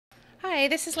Hi,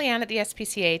 this is Leanne at the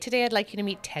SPCA. Today I'd like you to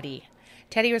meet Teddy.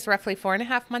 Teddy was roughly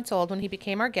 4.5 months old when he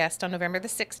became our guest on November the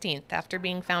 16th after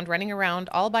being found running around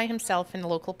all by himself in the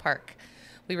local park.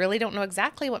 We really don't know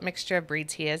exactly what mixture of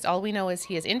breeds he is. All we know is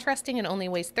he is interesting and only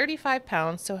weighs 35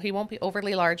 pounds, so he won't be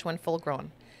overly large when full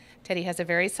grown. Teddy has a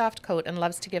very soft coat and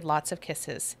loves to give lots of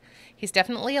kisses. He's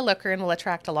definitely a looker and will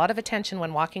attract a lot of attention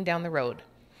when walking down the road.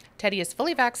 Teddy is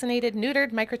fully vaccinated,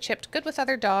 neutered, microchipped, good with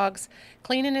other dogs,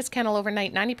 clean in his kennel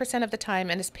overnight 90% of the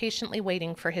time, and is patiently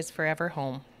waiting for his forever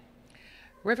home.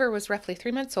 River was roughly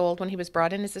 3 months old when he was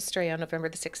brought in as a stray on November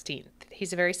the 16th.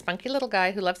 He's a very spunky little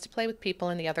guy who loves to play with people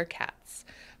and the other cats.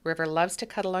 River loves to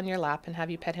cuddle on your lap and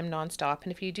have you pet him nonstop,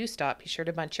 and if you do stop, be sure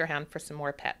to bunch your hand for some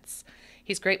more pets.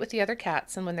 He's great with the other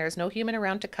cats, and when there is no human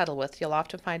around to cuddle with, you'll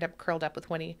often find him curled up with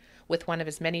one of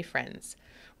his many friends.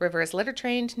 River is litter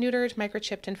trained, neutered,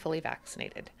 microchipped, and fully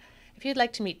vaccinated. If you'd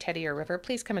like to meet Teddy or River,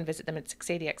 please come and visit them at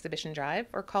 680 Exhibition Drive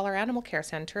or call our Animal Care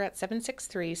Center at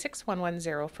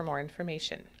 763-6110 for more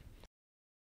information.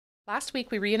 Last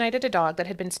week, we reunited a dog that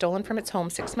had been stolen from its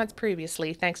home 6 months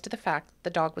previously thanks to the fact that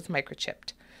the dog was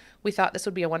microchipped. We thought this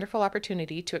would be a wonderful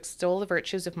opportunity to extol the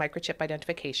virtues of microchip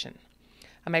identification.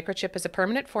 A microchip is a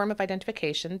permanent form of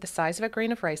identification the size of a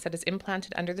grain of rice that is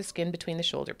implanted under the skin between the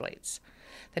shoulder blades.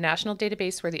 The national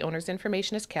database where the owner's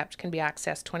information is kept can be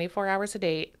accessed 24 hours a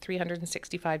day,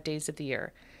 365 days of the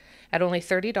year. At only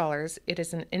 $30, it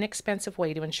is an inexpensive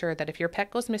way to ensure that if your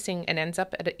pet goes missing and ends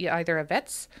up at either a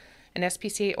vet's, an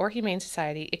SPCA, or Humane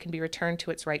Society, it can be returned to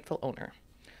its rightful owner.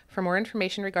 For more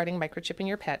information regarding microchipping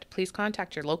your pet, please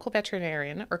contact your local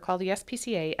veterinarian or call the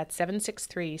SPCA at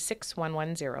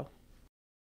 763-6110.